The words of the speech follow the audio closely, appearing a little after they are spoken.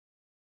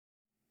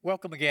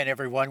Welcome again,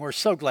 everyone. We're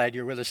so glad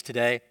you're with us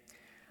today.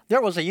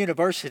 There was a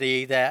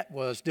university that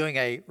was doing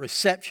a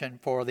reception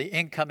for the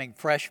incoming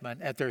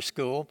freshmen at their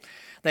school.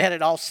 They had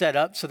it all set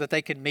up so that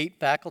they could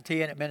meet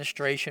faculty and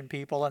administration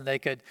people and they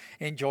could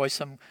enjoy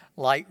some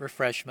light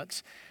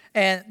refreshments.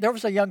 And there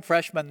was a young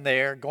freshman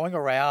there going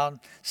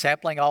around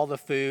sampling all the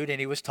food, and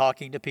he was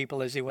talking to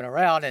people as he went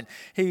around. And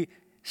he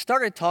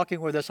started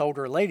talking with this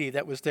older lady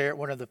that was there at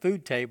one of the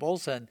food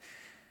tables, and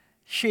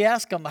she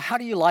asked him, "How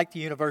do you like the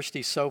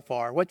university so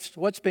far?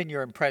 What's been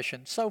your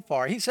impression so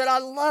far?" He said, "I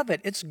love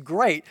it. It's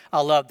great.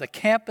 I love the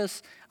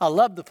campus. I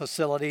love the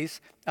facilities.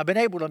 I've been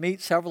able to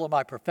meet several of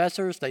my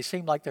professors. They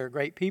seem like they're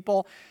great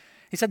people."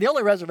 He said, "The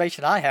only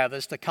reservation I have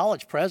is the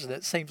college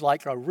president seems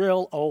like a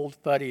real old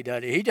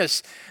fuddy-duddy. He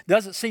just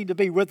doesn't seem to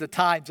be with the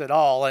times at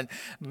all, and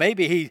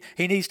maybe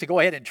he needs to go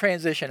ahead and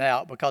transition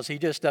out because he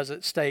just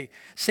doesn't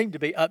seem to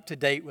be up to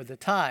date with the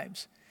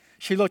times."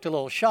 She looked a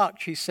little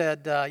shocked. She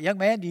said, "Young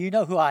man, do you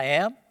know who I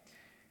am?"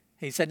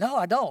 He said, "No,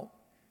 I don't."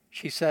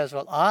 She says,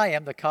 "Well, I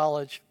am the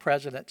college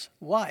president's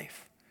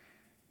wife."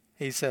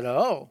 He said,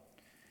 "Oh."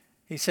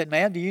 He said,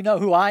 "Ma'am, do you know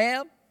who I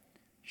am?"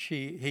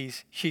 She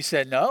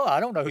said, "No, I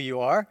don't know who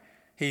you are."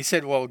 He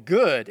said, "Well,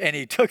 good." And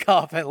he took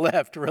off and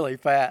left really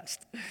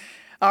fast.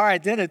 Our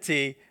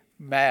identity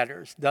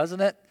matters, doesn't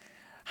it?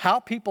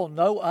 How people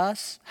know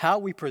us, how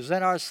we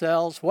present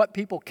ourselves, what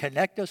people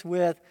connect us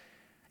with,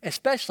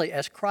 especially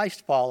as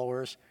Christ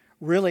followers,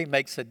 really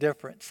makes a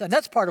difference. And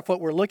that's part of what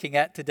we're looking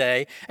at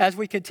today as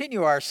we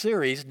continue our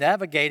series,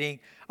 Navigating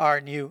Our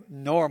New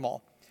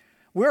Normal.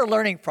 We're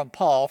learning from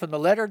Paul, from the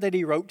letter that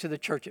he wrote to the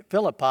church at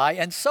Philippi,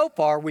 and so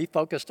far we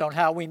focused on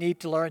how we need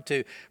to learn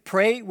to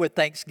pray with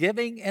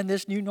thanksgiving in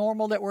this new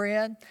normal that we're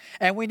in,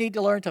 and we need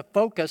to learn to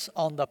focus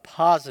on the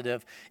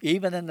positive,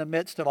 even in the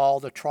midst of all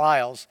the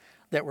trials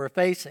that we're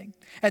facing.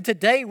 And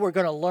today we're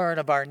going to learn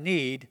of our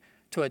need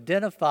to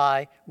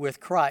identify with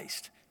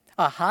Christ,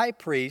 a high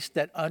priest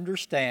that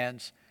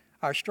understands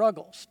our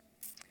struggles.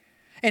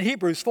 In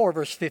Hebrews 4,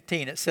 verse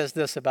 15, it says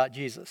this about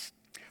Jesus: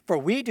 "For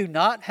we do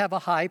not have a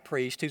high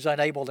priest who's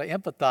unable to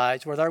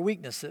empathize with our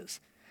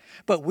weaknesses,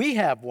 but we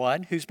have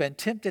one who's been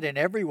tempted in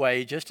every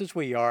way just as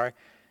we are,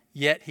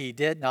 yet he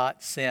did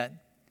not sin."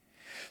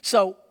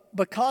 So,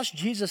 because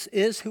Jesus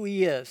is who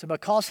he is, and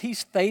because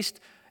he's faced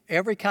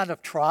every kind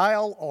of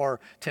trial or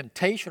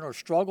temptation or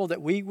struggle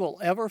that we will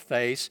ever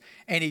face,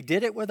 and he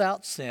did it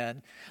without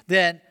sin,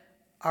 then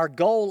our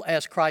goal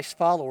as Christ's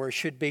followers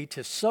should be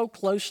to so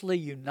closely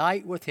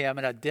unite with him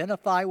and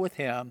identify with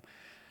him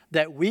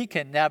that we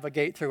can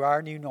navigate through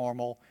our new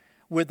normal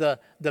with the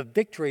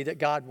victory that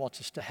God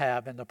wants us to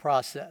have in the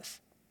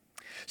process.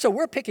 So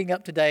we're picking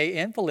up today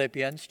in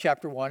Philippians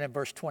chapter 1 and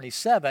verse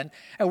 27,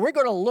 and we're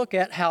going to look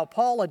at how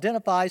Paul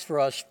identifies for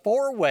us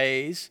 4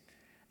 ways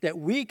that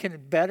we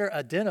can better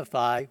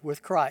identify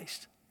with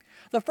Christ.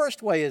 The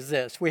first way is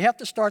this: we have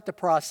to start the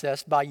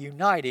process by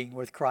uniting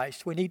with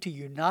Christ. We need to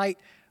unite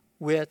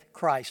with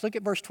Christ. Look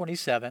at verse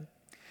 27.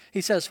 He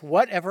says,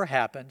 "Whatever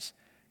happens,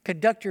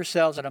 conduct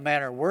yourselves in a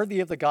manner worthy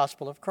of the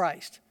gospel of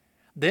Christ.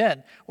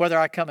 Then, whether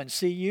I come and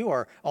see you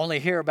or only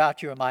hear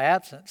about you in my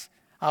absence,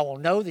 I will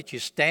know that you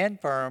stand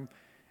firm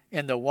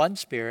in the one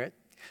Spirit,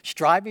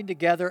 striving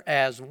together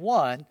as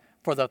one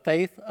for the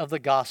faith of the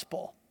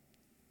gospel."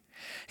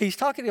 He's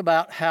talking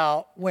about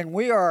how when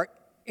we are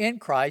in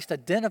Christ,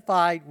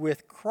 identified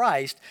with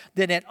Christ,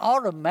 then it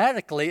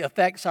automatically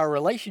affects our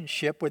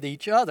relationship with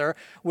each other,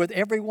 with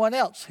everyone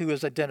else who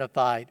is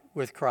identified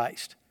with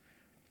Christ.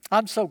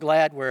 I'm so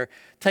glad we're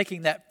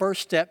taking that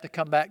first step to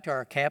come back to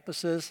our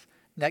campuses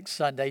next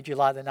Sunday,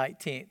 July the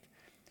 19th.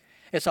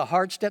 It's a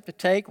hard step to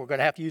take. We're going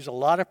to have to use a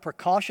lot of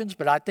precautions,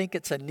 but I think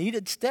it's a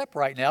needed step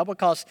right now,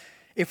 because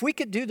if we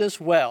could do this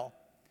well,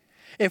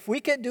 if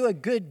we can do a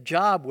good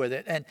job with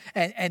it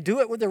and do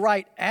it with the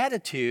right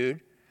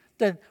attitude,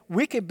 then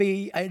we can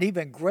be an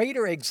even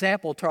greater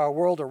example to our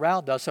world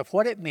around us of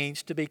what it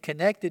means to be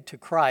connected to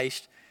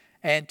Christ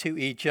and to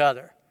each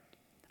other.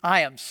 I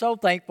am so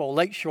thankful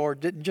Lakeshore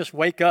didn't just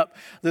wake up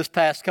this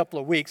past couple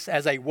of weeks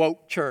as a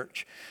woke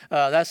church.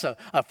 That's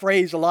a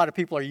phrase a lot of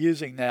people are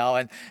using now,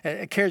 and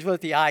it carries with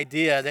it the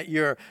idea that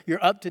you're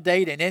up to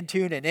date and in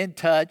tune and in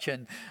touch,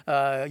 and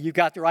you've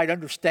got the right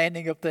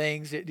understanding of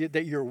things,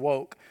 that you're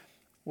woke.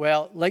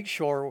 Well,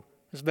 Lakeshore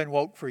has been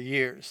woke for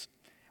years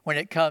when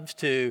it comes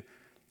to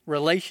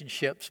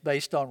relationships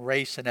based on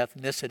race and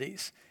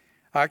ethnicities.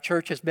 Our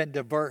church has been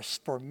diverse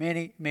for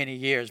many, many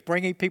years,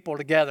 bringing people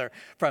together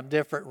from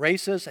different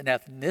races and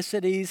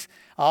ethnicities,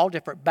 all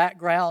different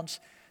backgrounds,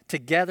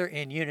 together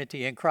in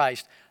unity in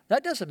Christ.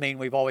 That doesn't mean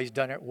we've always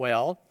done it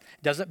well.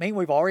 It doesn't mean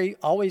we've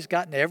always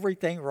gotten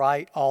everything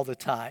right all the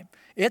time.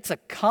 It's a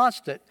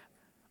constant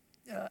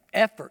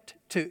effort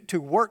to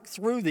work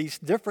through these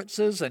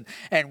differences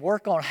and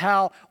work on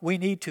how we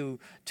need to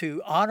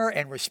honor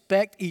and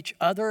respect each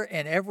other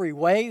in every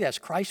way as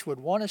Christ would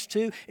want us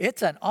to.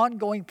 It's an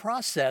ongoing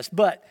process,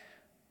 but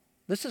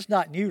this is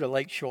not new to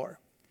Lakeshore.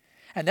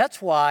 And that's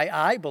why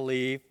I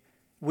believe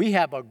we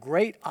have a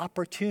great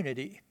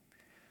opportunity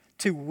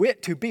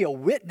to be a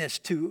witness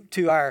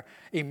to our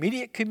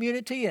immediate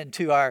community and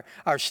to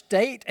our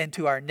state and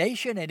to our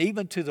nation and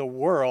even to the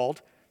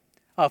world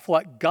of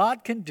what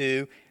God can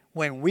do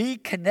when we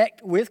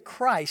connect with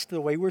Christ the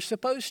way we're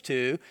supposed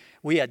to.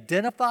 We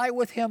identify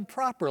with Him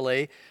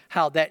properly,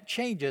 how that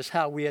changes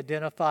how we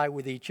identify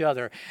with each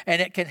other.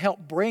 And it can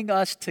help bring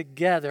us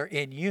together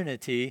in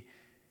unity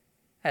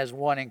as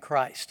one in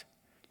Christ.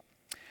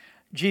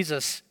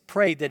 Jesus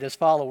prayed that His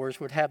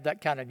followers would have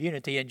that kind of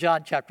unity. In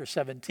John chapter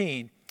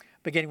 17,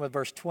 beginning with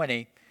verse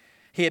 20,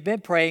 He had been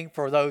praying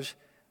for those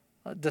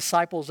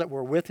disciples that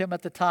were with Him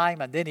at the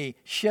time, and then He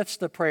shifts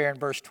the prayer in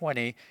verse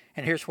 20,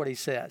 and here's what He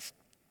says.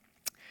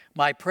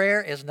 My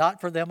prayer is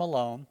not for them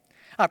alone.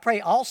 I pray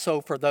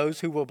also for those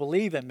who will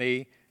believe in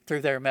me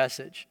through their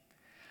message,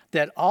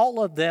 that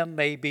all of them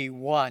may be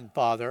one,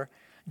 Father,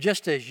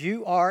 just as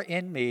you are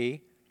in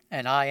me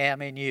and I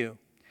am in you.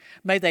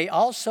 May they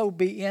also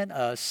be in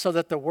us, so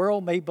that the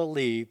world may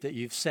believe that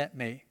you've sent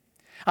me.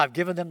 I've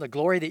given them the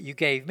glory that you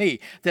gave me,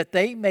 that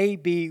they may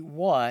be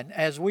one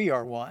as we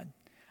are one,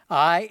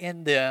 I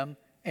in them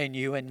and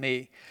you in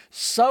me,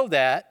 so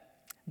that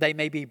they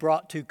may be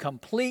brought to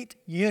complete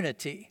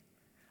unity.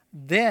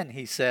 Then,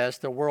 He says,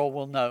 the world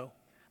will know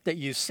that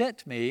you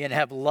sent me and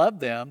have loved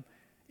them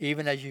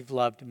even as you've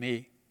loved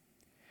me.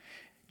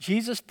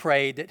 Jesus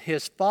prayed that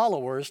His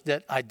followers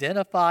that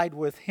identified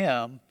with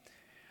Him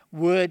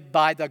would,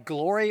 by the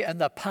glory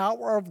and the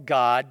power of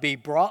God, be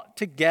brought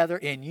together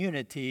in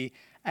unity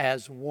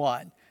as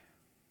one.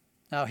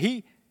 Now,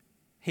 he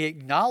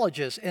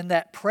acknowledges in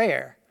that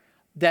prayer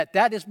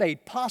that is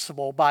made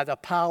possible by the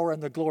power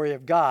and the glory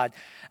of God,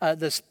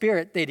 the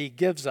Spirit that He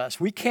gives us.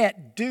 We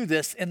can't do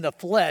this in the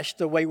flesh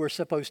the way we're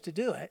supposed to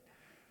do it.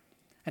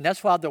 And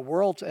that's why the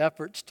world's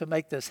efforts to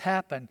make this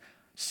happen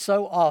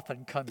so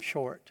often come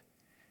short.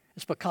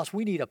 It's because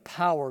we need a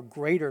power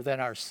greater than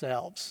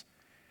ourselves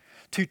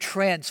to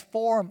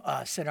transform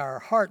us in our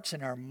hearts,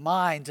 in our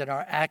minds, and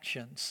our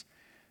actions,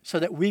 so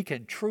that we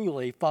can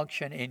truly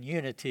function in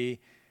unity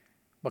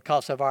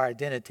because of our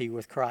identity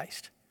with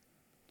Christ.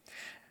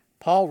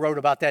 Paul wrote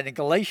about that in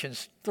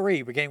Galatians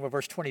 3, beginning with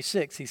verse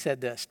 26. He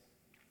said this,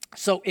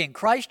 so in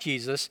Christ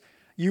Jesus,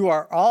 you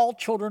are all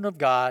children of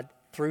God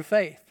through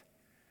faith.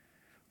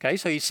 Okay,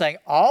 so he's saying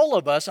all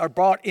of us are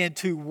brought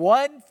into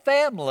one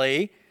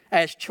family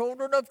as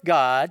children of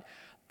God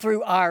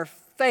through our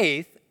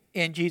faith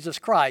in Jesus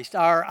Christ,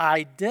 our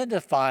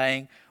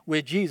identifying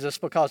with Jesus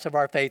because of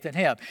our faith in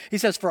Him. He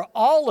says, for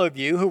all of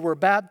you who were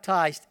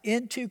baptized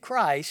into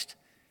Christ,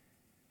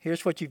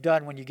 here's what you've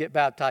done when you get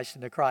baptized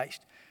into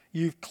Christ.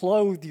 You've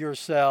clothed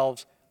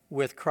yourselves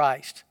with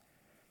Christ.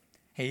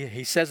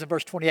 He says in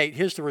verse 28,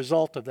 here's the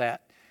result of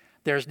that.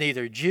 There's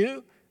neither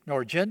Jew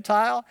nor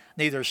Gentile,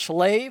 neither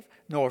slave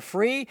nor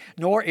free,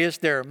 nor is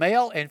there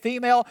male and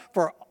female,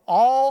 for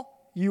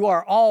you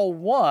are all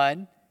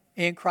one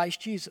in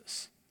Christ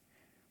Jesus.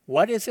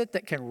 What is it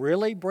that can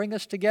really bring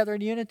us together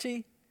in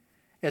unity?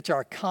 It's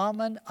our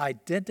common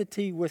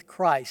identity with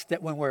Christ,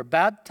 that when we're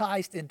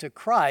baptized into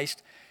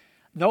Christ,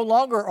 no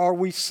longer are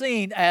we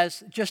seen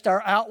as just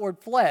our outward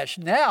flesh.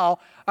 Now,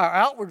 our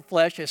outward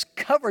flesh is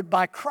covered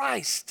by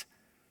Christ.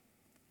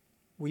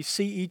 We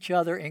see each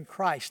other in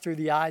Christ through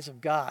the eyes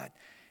of God,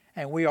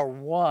 and we are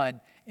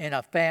one in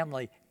a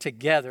family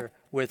together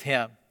with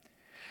Him.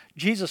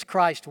 Jesus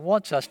Christ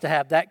wants us to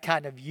have that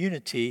kind of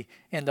unity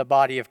in the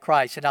body of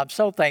Christ. And I'm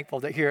so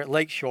thankful that here at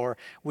Lakeshore,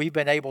 we've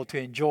been able to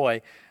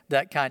enjoy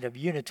that kind of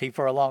unity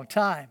for a long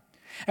time.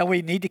 And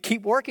we need to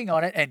keep working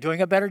on it and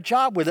doing a better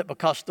job with it,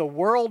 because the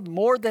world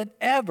more than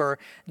ever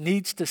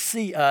needs to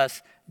see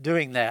us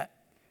doing that.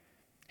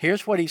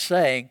 Here's what he's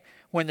saying.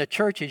 When the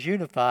church is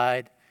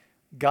unified,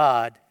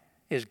 God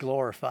is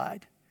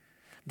glorified.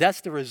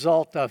 That's the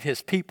result of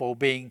His people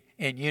being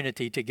in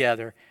unity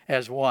together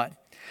as one.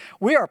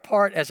 We are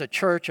part as a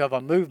church of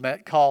a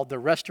movement called the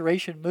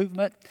Restoration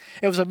Movement.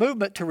 It was a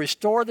movement to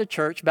restore the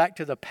church back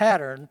to the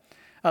pattern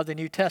of the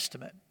New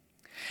Testament.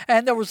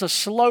 And there was a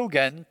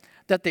slogan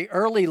that the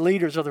early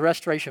leaders of the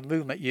Restoration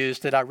Movement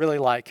used that I really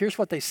like. Here's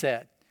what they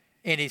said.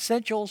 In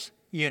essentials,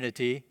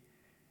 unity.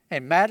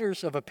 In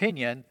matters of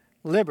opinion,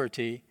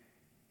 liberty.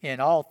 In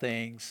all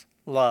things,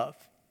 love.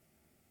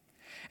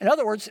 In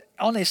other words,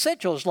 on the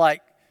essentials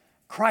like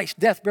Christ's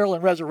death, burial,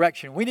 and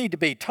resurrection, we need to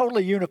be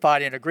totally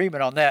unified in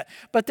agreement on that.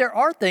 But there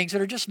are things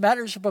that are just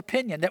matters of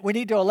opinion that we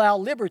need to allow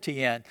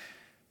liberty in.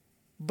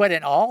 But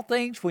in all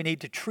things, we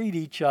need to treat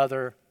each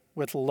other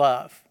with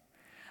love.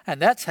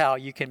 And that's how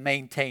you can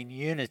maintain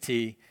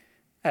unity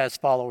as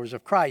followers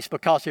of Christ,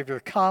 because of your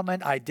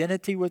common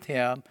identity with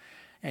Him,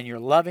 and you're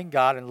loving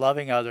God and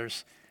loving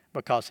others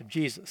because of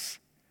Jesus.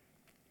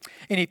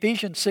 In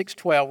Ephesians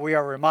 6:12, we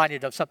are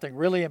reminded of something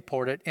really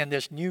important in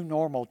this new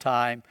normal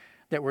time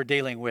that we're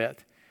dealing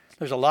with.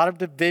 There's a lot of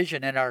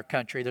division in our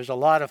country. There's a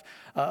lot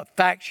of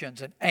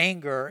factions and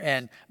anger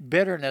and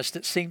bitterness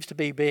that seems to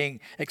be being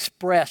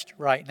expressed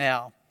right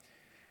now.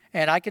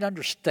 And I can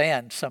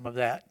understand some of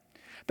that.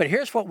 But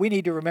here's what we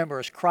need to remember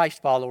as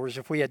Christ followers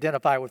if we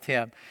identify with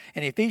Him.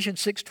 In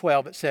Ephesians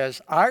 6:12, it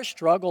says, our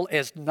struggle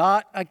is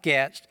not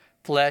against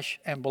flesh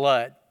and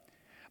blood.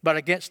 but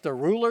against the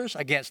rulers,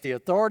 against the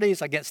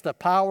authorities, against the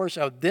powers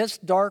of this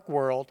dark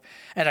world,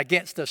 and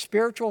against the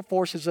spiritual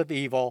forces of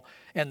evil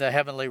in the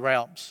heavenly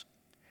realms.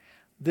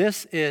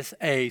 This is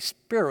a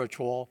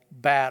spiritual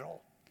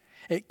battle.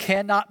 It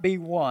cannot be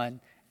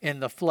won in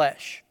the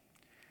flesh.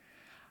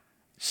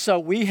 So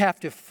we have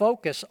to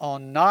focus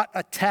on not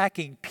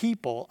attacking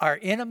people. Our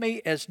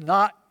enemy is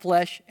not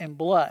flesh and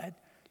blood.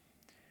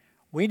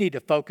 We need to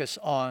focus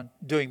on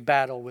doing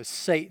battle with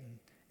Satan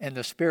in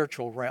the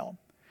spiritual realm.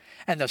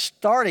 And the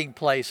starting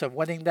place of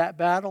winning that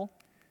battle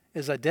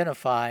is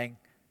identifying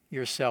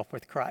yourself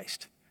with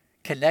Christ,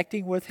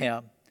 connecting with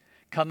Him,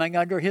 coming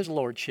under His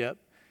lordship,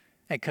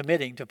 and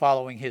committing to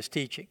following His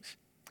teachings.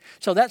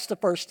 So that's the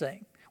first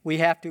thing. We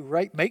have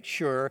to make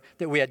sure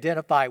that we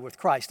identify with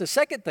Christ. The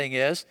second thing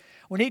is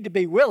we need to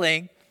be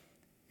willing,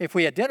 if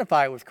we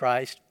identify with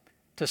Christ,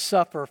 to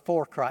suffer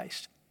for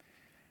Christ.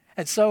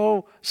 And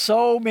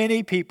so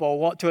many people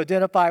want to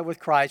identify with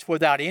Christ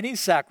without any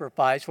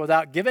sacrifice,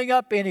 without giving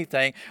up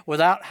anything,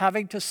 without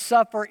having to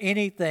suffer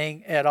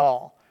anything at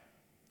all.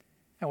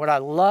 And what I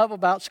love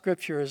about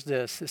Scripture is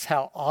this, is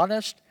how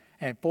honest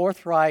and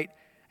forthright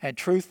and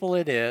truthful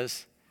it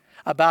is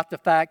about the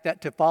fact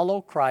that to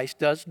follow Christ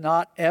does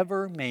not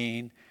ever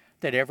mean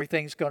that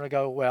everything's going to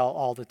go well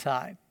all the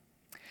time.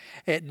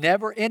 It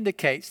never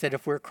indicates that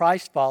if we're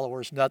Christ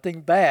followers,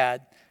 nothing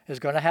bad is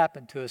going to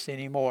happen to us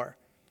anymore.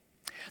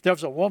 There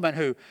was a woman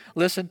who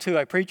listened to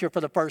a preacher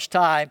for the first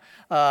time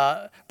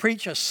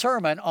preach a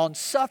sermon on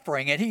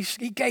suffering, and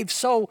he gave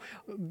so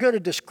good a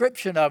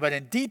description of it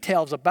and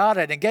details about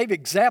it and gave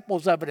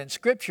examples of it in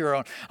Scripture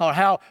on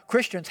how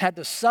Christians had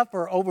to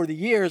suffer over the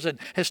years and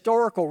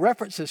historical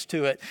references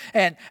to it.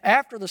 And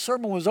after the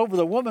sermon was over,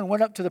 the woman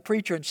went up to the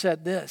preacher and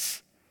said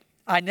this,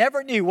 "I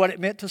never knew what it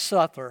meant to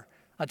suffer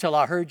until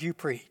I heard you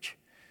preach."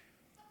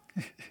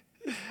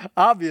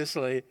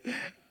 Obviously,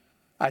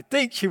 I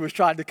think she was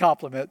trying to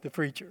compliment the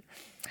preacher.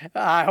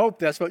 I hope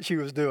that's what she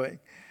was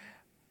doing.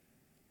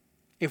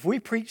 If we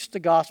preach the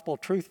gospel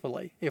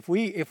truthfully, if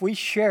we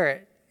share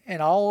it in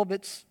all of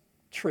its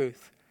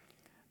truth,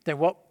 then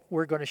what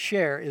we're going to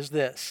share is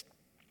this.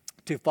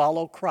 To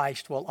follow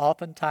Christ will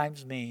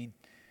oftentimes mean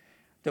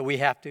that we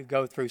have to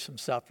go through some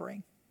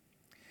suffering.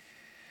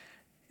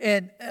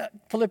 In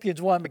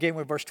Philippians 1, beginning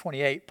with verse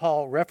 28,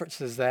 Paul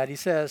references that. He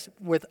says,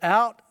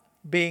 "Without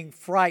being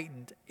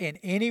frightened in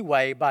any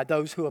way by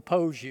those who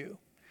oppose you.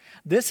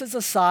 This is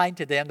a sign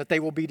to them that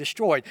they will be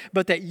destroyed,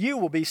 but that you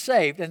will be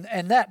saved,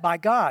 and that by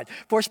God.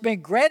 For it's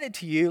been granted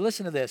to you,"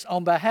 listen to this,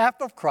 "on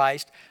behalf of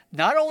Christ,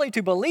 not only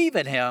to believe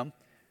in Him,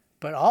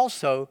 but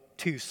also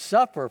to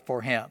suffer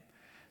for Him,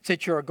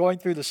 since you are going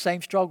through the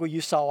same struggle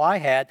you saw I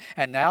had,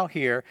 and now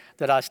hear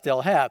that I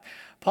still have."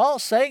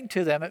 Paul's saying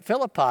to them at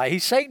Philippi,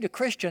 he's saying to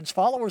Christians,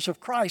 followers of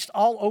Christ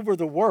all over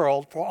the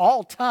world for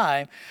all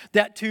time,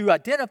 that to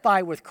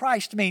identify with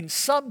Christ means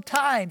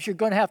sometimes you're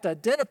going to have to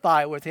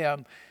identify with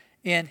Him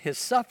in His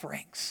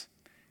sufferings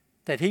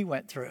that He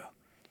went through.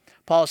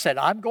 Paul said,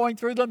 I'm going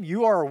through them.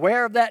 You are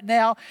aware of that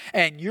now,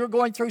 and you're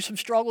going through some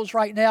struggles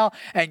right now,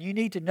 and you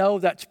need to know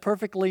that's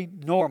perfectly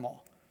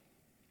normal.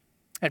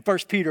 In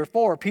 1 Peter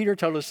 4, Peter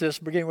told us this,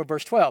 beginning with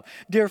verse 12.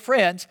 "Dear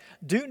friends,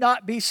 do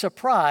not be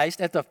surprised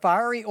at the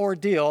fiery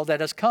ordeal that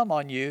has come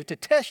on you to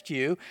test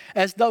you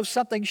as though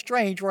something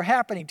strange were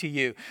happening to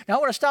you." Now, I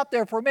want to stop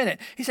there for a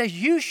minute. He says,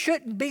 you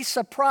shouldn't be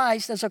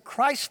surprised as a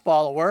Christ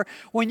follower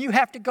when you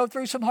have to go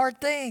through some hard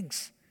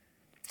things.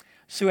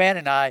 Sue Ann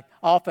and I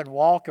often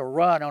walk or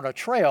run on a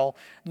trail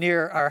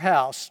near our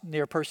house,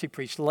 near Percy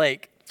Priest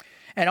Lake.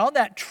 And on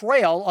that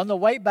trail, on the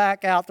way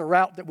back out the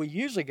route that we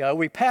usually go,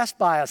 we pass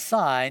by a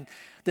sign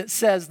that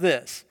says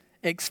this,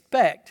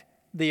 "Expect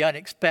the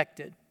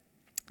unexpected."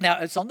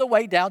 Now, it's on the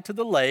way down to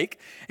the lake,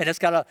 and it's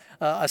got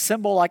a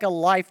symbol like a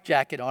life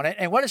jacket on it.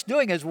 And what it's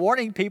doing is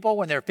warning people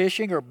when they're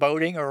fishing or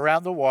boating or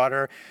around the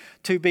water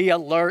to be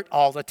alert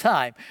all the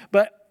time.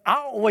 But I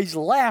always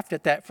laughed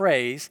at that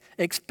phrase,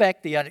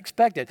 "expect the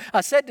unexpected."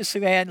 I said to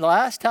Sue Ann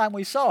last time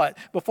we saw it,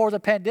 before the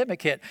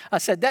pandemic hit, I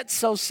said, that's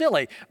so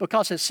silly,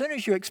 because as soon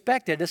as you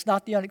expect it, it's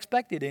not the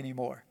unexpected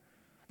anymore.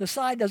 The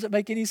sign doesn't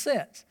make any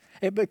sense.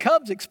 It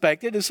becomes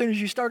expected as soon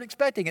as you start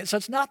expecting it, so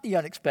it's not the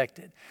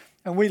unexpected.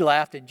 And we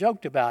laughed and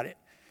joked about it.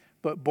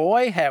 But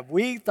boy, have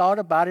we thought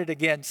about it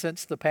again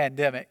since the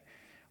pandemic.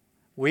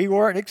 We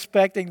weren't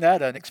expecting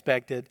that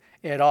unexpected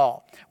at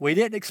all. We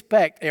didn't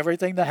expect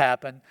everything to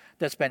happen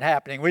that's been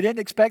happening. We didn't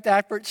expect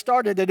after it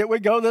started that it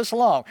would go this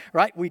long,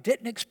 right? We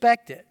didn't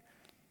expect it.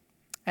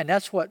 And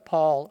that's what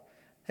Paul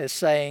is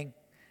saying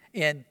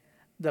in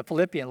the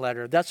Philippian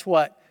letter. That's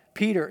what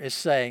Peter is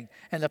saying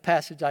in the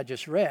passage I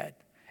just read,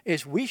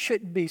 is we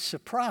shouldn't be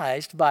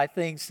surprised by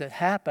things that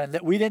happen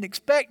that we didn't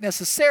expect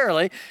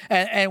necessarily,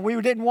 and we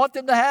didn't want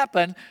them to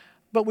happen,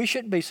 but we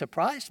shouldn't be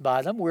surprised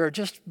by them. We're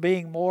just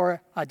being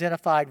more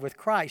identified with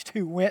Christ,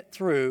 who went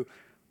through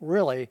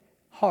really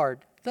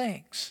hard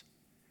things.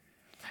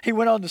 He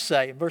went on to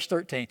say in verse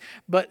 13,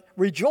 "But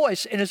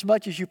rejoice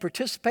inasmuch as you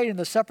participate in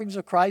the sufferings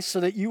of Christ, so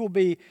that you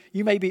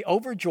may be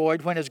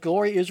overjoyed when His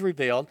glory is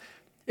revealed.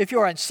 If you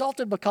are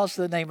insulted because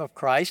of the name of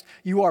Christ,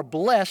 you are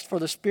blessed, for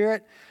the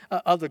Spirit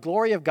of the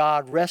glory of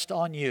God rests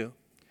on you.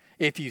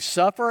 If you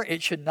suffer,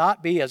 it should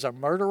not be as a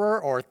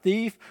murderer or a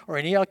thief or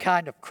any other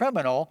kind of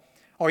criminal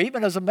or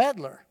even as a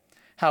meddler.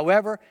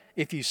 However,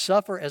 if you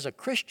suffer as a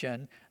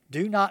Christian,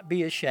 do not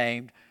be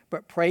ashamed,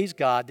 but praise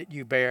God that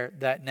you bear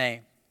that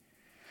name.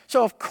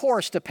 So, of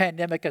course, the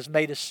pandemic has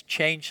made us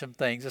change some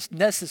things. It's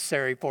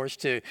necessary for us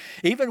to.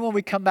 Even when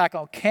we come back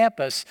on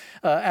campus,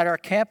 at our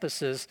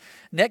campuses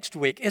next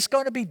week, it's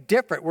going to be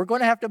different. We're going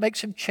to have to make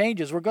some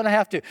changes. We're going to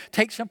have to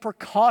take some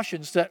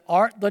precautions that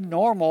aren't the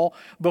normal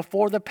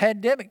before the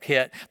pandemic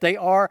hit. They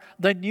are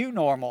the new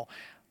normal.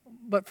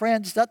 But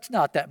friends, that's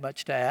not that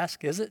much to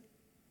ask, is it?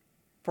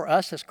 For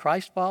us as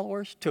Christ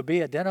followers to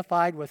be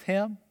identified with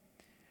Him.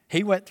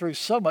 He went through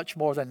so much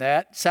more than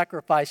that,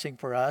 sacrificing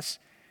for us.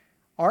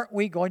 Aren't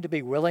we going to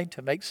be willing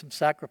to make some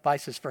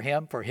sacrifices for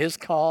Him, for His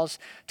cause,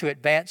 to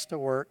advance the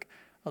work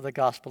of the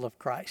gospel of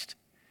Christ?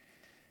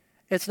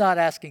 It's not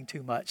asking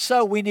too much.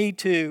 So we need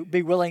to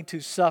be willing to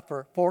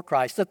suffer for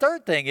Christ. The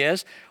third thing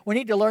is we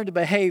need to learn to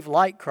behave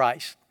like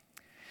Christ.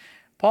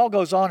 Paul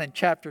goes on in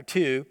chapter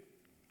 2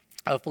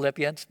 of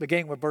Philippians,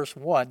 beginning with verse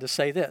 1, to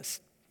say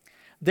this.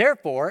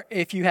 Therefore,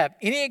 if you have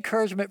any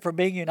encouragement from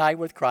being united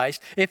with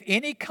Christ, if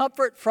any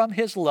comfort from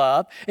His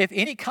love, if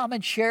any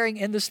common sharing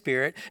in the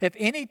Spirit, if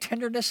any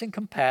tenderness and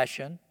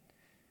compassion,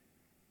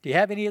 do you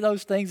have any of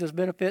those things as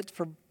benefits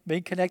from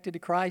being connected to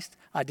Christ,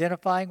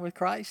 identifying with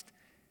Christ?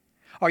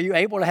 Are you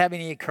able to have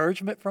any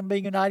encouragement from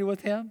being united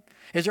with Him?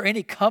 Is there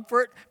any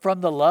comfort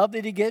from the love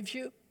that He gives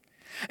you?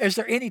 Is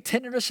there any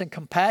tenderness and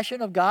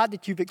compassion of God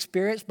that you've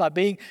experienced by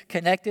being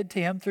connected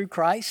to Him through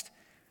Christ?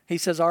 He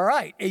says, all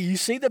right, you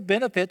see the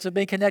benefits of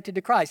being connected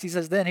to Christ. He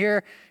says, then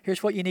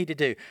here's what you need to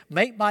do.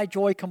 Make my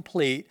joy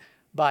complete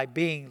by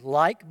being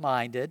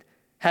like-minded,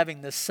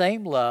 having the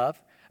same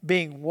love,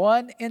 being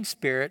one in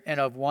spirit and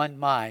of one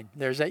mind.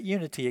 There's that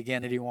unity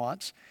again that he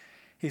wants.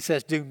 He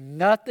says, do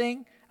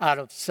nothing out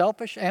of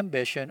selfish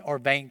ambition or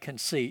vain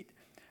conceit.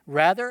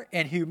 Rather,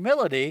 in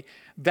humility,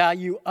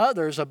 value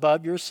others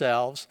above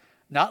yourselves,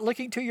 not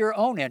looking to your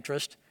own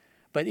interest,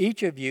 but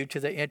each of you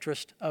to the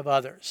interest of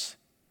others.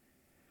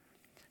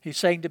 He's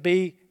saying to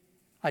be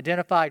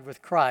identified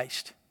with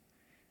Christ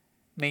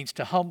means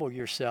to humble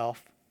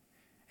yourself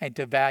and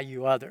to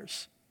value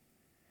others.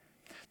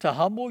 To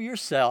humble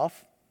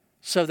yourself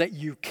so that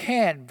you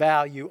can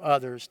value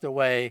others the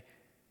way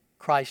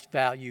Christ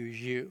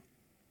values you.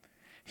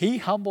 He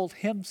humbled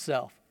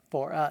Himself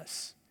for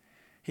us.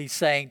 He's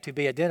saying to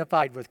be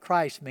identified with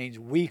Christ means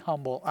we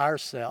humble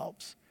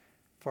ourselves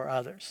for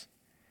others.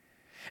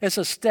 It's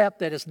a step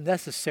that is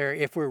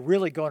necessary if we're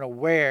really going to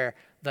wear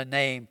the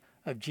name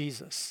of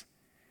Jesus.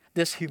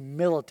 This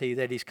humility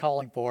that He's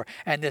calling for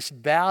and this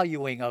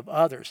valuing of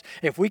others.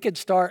 If we can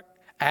start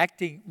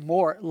acting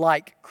more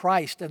like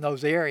Christ in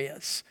those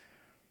areas,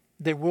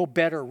 then we'll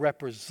better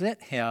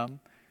represent Him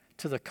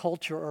to the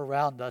culture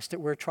around us that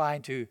we're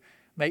trying to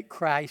make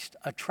Christ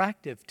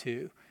attractive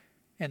to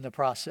in the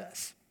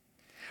process.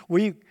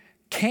 We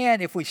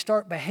can, if we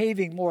start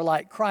behaving more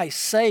like Christ,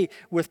 say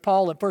with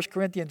Paul in 1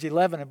 Corinthians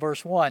 11 and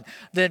verse 1,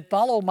 then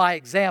follow my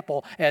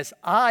example as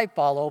I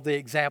follow the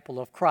example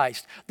of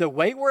Christ. The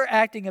way we're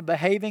acting and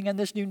behaving in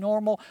this new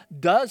normal,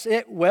 does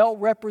it well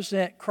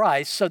represent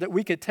Christ so that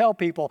we could tell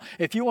people,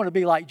 if you want to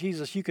be like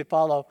Jesus, you could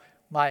follow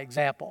my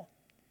example?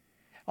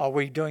 Are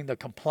we doing the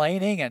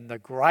complaining and the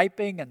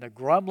griping and the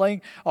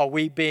grumbling? Are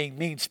we being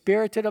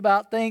mean-spirited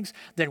about things?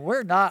 Then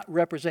we're not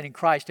representing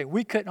Christ, and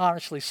we couldn't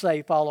honestly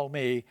say, follow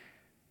me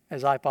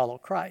as I follow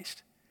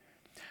Christ.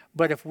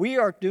 But if we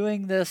are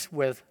doing this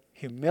with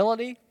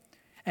humility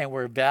and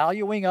we're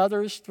valuing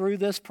others through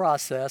this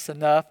process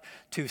enough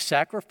to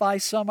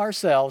sacrifice some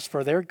ourselves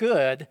for their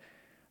good,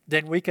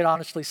 then we can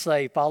honestly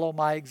say, follow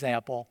my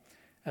example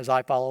as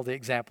I follow the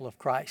example of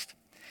Christ.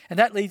 And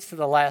that leads to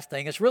the last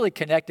thing. It's really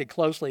connected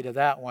closely to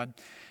that one.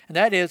 And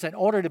that is, in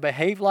order to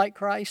behave like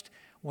Christ,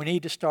 we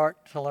need to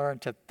start to learn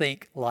to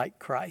think like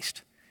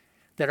Christ.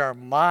 That our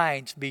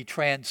minds be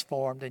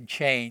transformed and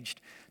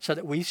changed so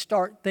that we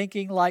start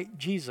thinking like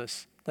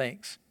Jesus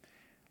thinks.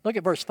 Look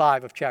at verse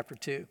 5 of chapter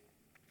 2.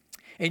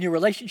 In your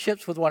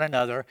relationships with one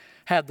another,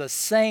 have the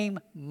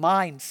same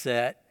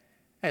mindset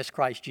as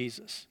Christ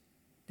Jesus.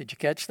 Did you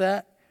catch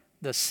that?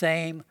 The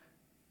same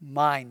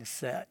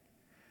mindset.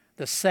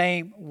 The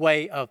same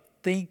way of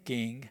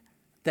thinking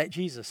that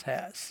Jesus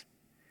has.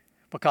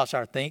 Because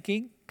our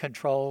thinking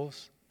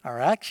controls our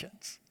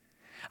actions.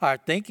 Our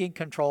thinking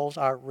controls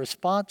our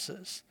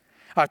responses.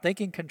 Our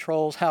thinking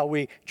controls how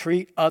we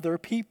treat other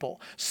people.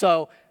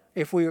 So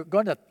if we're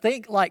going to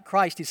think like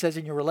Christ, he says,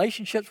 in your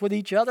relationships with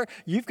each other,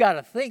 you've got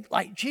to think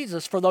like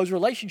Jesus for those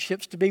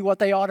relationships to be what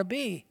they ought to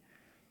be.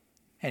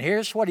 And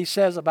here's what he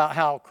says about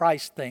how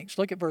Christ thinks.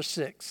 Look at verse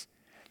 6.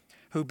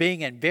 Who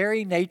being in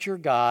very nature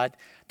God,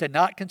 did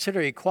not consider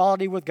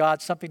equality with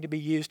God something to be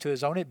used to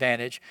his own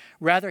advantage.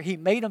 Rather, he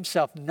made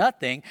himself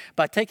nothing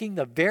by taking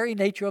the very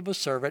nature of a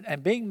servant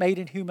and being made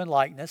in human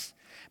likeness.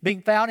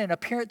 Being found in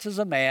appearance as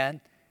a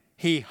man,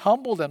 he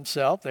humbled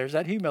himself, there's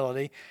that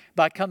humility,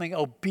 by becoming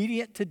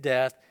obedient to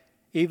death,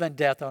 even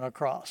death on a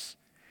cross.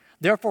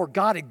 Therefore,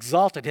 God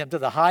exalted him to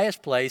the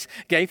highest place,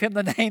 gave him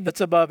the name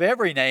that's above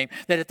every name,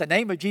 that at the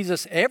name of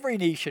Jesus every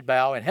knee should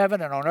bow in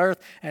heaven and on earth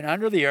and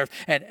under the earth,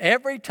 and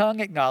every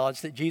tongue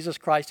acknowledge that Jesus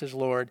Christ is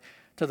Lord,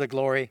 to the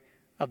glory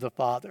of the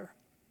Father.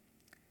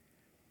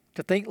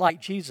 To think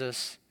like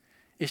Jesus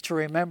is to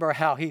remember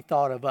how he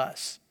thought of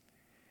us.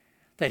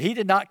 That he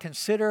did not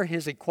consider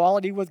his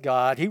equality with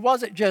God. He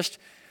wasn't just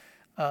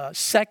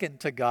second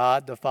to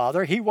God the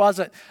Father. He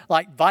wasn't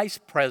like vice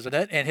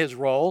president in his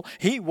role.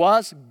 He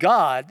was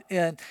God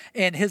in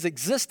his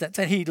existence.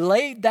 And he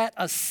laid that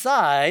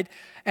aside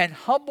and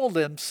humbled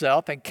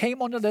himself and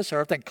came onto this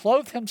earth and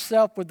clothed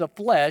himself with the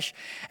flesh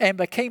and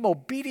became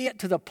obedient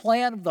to the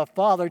plan of the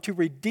Father to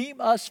redeem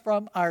us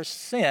from our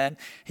sin.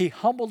 He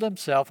humbled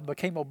himself and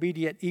became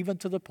obedient even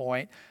to the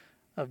point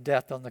of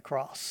death on the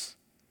cross.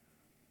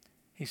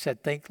 He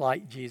said, think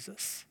like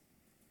Jesus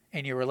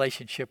in your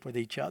relationship with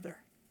each other.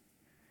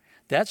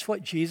 That's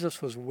what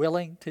Jesus was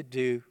willing to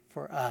do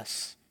for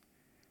us.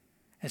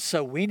 And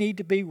so we need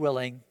to be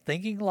willing,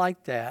 thinking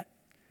like that,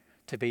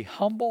 to be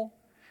humble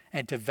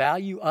and to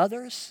value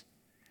others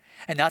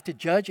and not to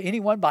judge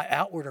anyone by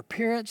outward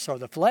appearance or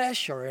the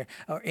flesh or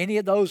any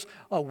of those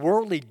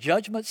worldly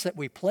judgments that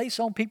we place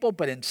on people,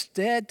 but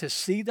instead to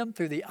see them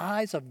through the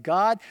eyes of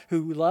God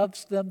who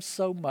loves them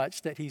so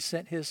much that he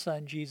sent his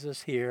son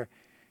Jesus here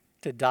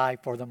to die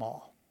for them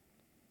all.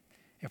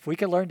 If we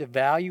could learn to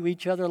value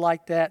each other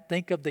like that,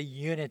 think of the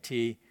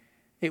unity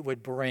it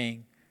would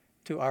bring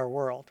to our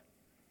world.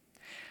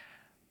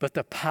 But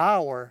the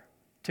power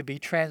to be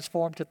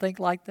transformed to think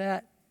like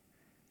that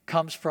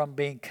comes from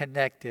being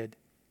connected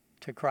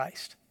to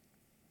Christ.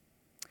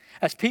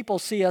 As people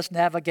see us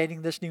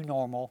navigating this new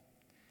normal,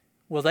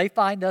 will they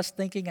find us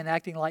thinking and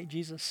acting like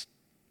Jesus?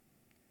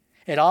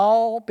 It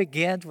all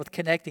begins with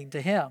connecting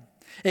to him.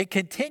 It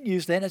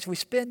continues then as we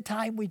spend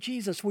time with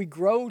Jesus. We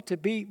grow to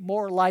be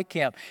more like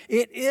him.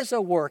 It is a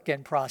work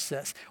in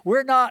process.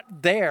 We're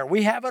not there.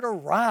 We haven't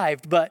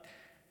arrived, but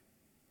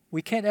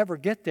we can't ever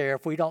get there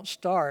if we don't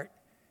start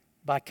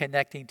by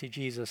connecting to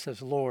Jesus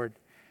as Lord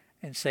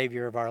and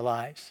Savior of our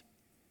lives.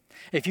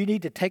 If you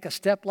need to take a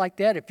step like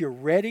that, if you're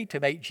ready to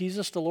make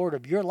Jesus the Lord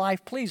of your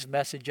life, please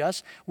message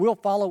us. We'll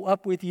follow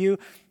up with you.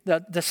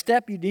 The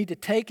step you need to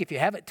take, if you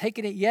haven't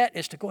taken it yet,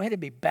 is to go ahead and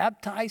be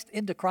baptized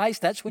into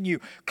Christ. That's when you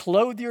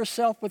clothe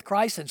yourself with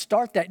Christ and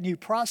start that new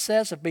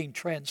process of being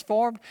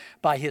transformed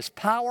by his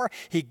power.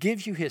 He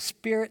gives you his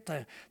Spirit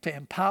to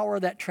empower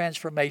that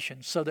transformation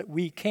so that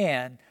we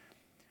can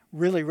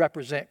really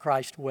represent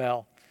Christ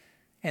well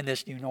in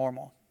this new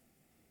normal.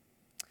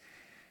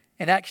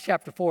 In Acts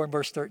chapter 4 and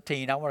verse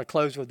 13, I want to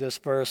close with this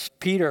verse.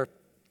 Peter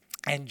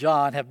and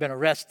John have been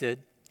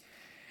arrested.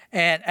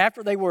 And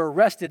after they were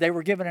arrested, they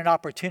were given an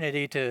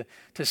opportunity to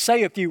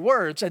say a few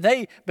words. And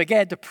they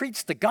began to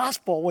preach the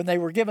gospel when they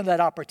were given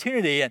that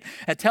opportunity and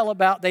tell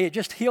about they had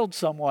just healed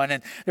someone.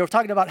 And they were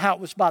talking about how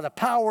it was by the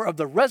power of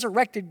the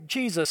resurrected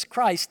Jesus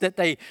Christ that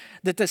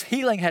this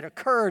healing had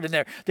occurred.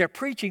 And they're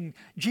preaching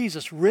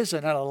Jesus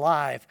risen and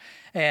alive.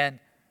 And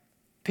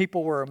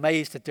people were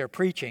amazed at their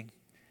preaching.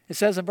 It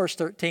says in verse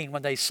 13,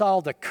 when they saw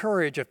the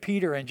courage of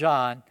Peter and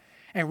John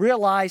and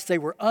realized they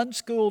were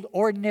unschooled,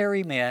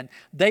 ordinary men,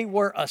 they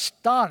were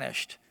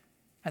astonished,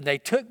 and they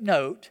took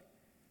note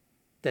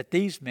that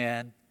these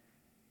men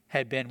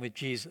had been with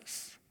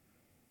Jesus.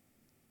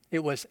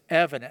 It was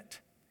evident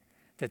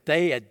that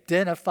they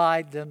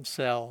identified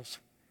themselves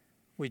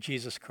with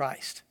Jesus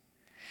Christ,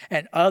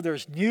 and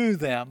others knew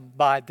them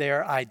by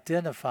their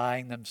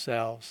identifying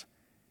themselves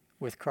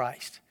with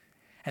Christ.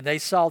 And they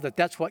saw that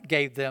that's what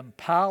gave them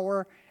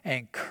power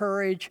and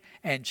courage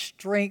and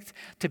strength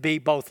to be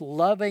both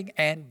loving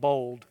and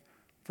bold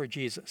for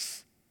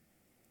Jesus.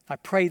 I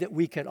pray that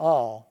we could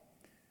all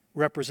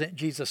represent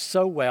Jesus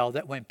so well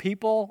that when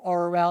people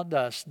are around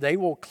us, they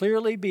will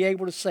clearly be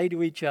able to say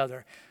to each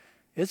other,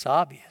 it's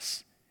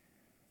obvious.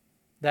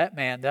 That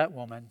man, that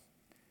woman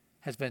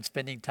has been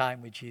spending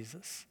time with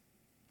Jesus.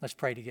 Let's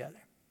pray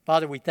together.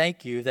 Father, we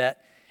thank you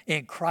that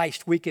in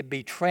Christ we can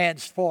be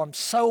transformed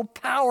so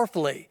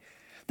powerfully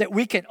that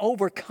we can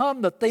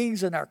overcome the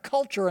things in our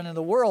culture and in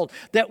the world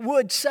that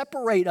would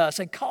separate us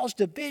and cause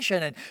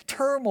division and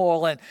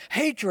turmoil and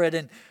hatred.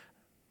 And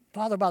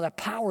Father, by the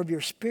power of your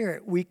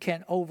Spirit, we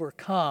can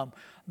overcome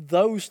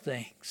those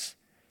things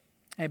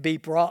and be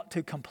brought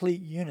to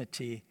complete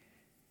unity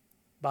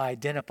by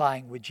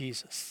identifying with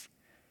Jesus.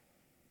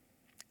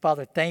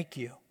 Father, thank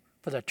you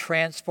for the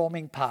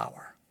transforming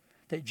power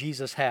that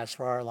Jesus has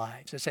for our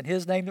lives. It's in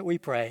his name that we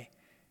pray.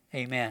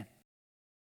 Amen.